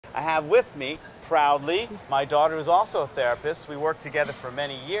I have with me, proudly, my daughter who's also a therapist. We worked together for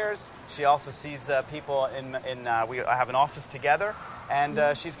many years. She also sees people we have an office together,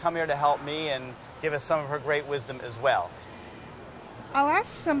 and she's come here to help me and give us some of her great wisdom as well. I'll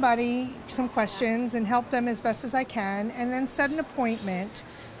ask somebody some questions and help them as best as I can, and then set an appointment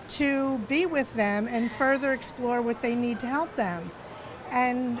to be with them and further explore what they need to help them.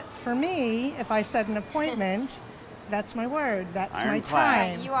 And for me, if I set an appointment, that's my word. That's my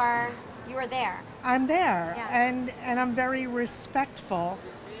time. Right, you are there. I'm there, yeah. and I'm very respectful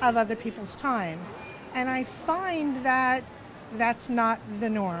of other people's time. And I find that that's not the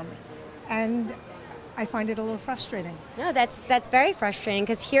norm. And I find it a little frustrating. No, that's very frustrating,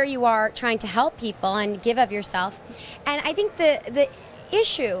 because here you are trying to help people and give of yourself. And I think the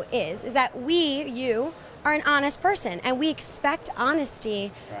issue is that you are an honest person, and we expect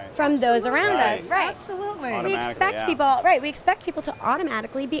honesty from those around us. Right. Absolutely. We expect people, we expect people to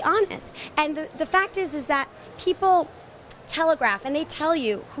automatically be honest. And the fact is that people telegraph and they tell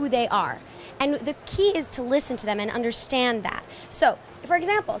you who they are. And the key is to listen to them and understand that. So, for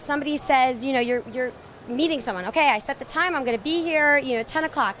example, somebody says, you're meeting someone. Okay, I set the time, I'm going to be here, 10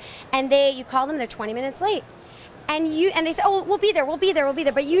 o'clock. And you call them, they're 20 minutes late. And they say, oh, we'll be there.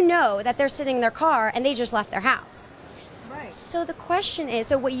 But you know that they're sitting in their car and they just left their house. Right. So the question is,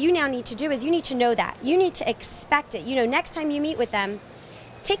 so what you now need to do is you need to know that. You need to expect it. Next time you meet with them,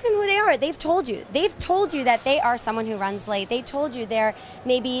 take them who they are. They've told you. They've told you that they are someone who runs late. They told you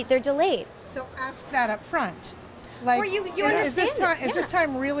maybe they're delayed. So ask that up front. Like, or you is this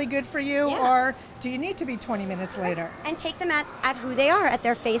time really good for you, or do you need to be 20 minutes later? And take them at who they are, at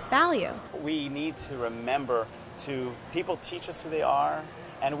their face value. We need to remember people teach us who they are,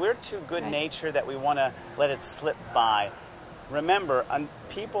 and we're too good-natured that we want to let it slip by. Remember,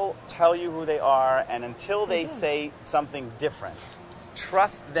 people tell you who they are, and until they say something different,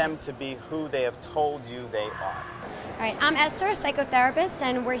 trust them to be who they have told you they are. All right, I'm Esther, a psychotherapist,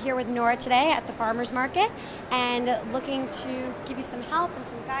 and we're here with Nora today at the farmer's market and looking to give you some help and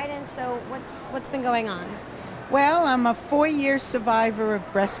some guidance. So what's been going on? Well, I'm a 4-year survivor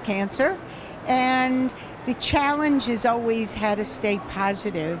of breast cancer, and the challenge is always how to stay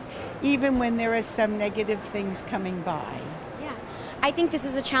positive, even when there are some negative things coming by. Yeah, I think this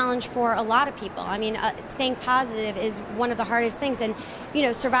is a challenge for a lot of people. I mean, staying positive is one of the hardest things, and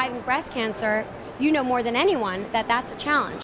surviving breast cancer, more than anyone that that's a challenge.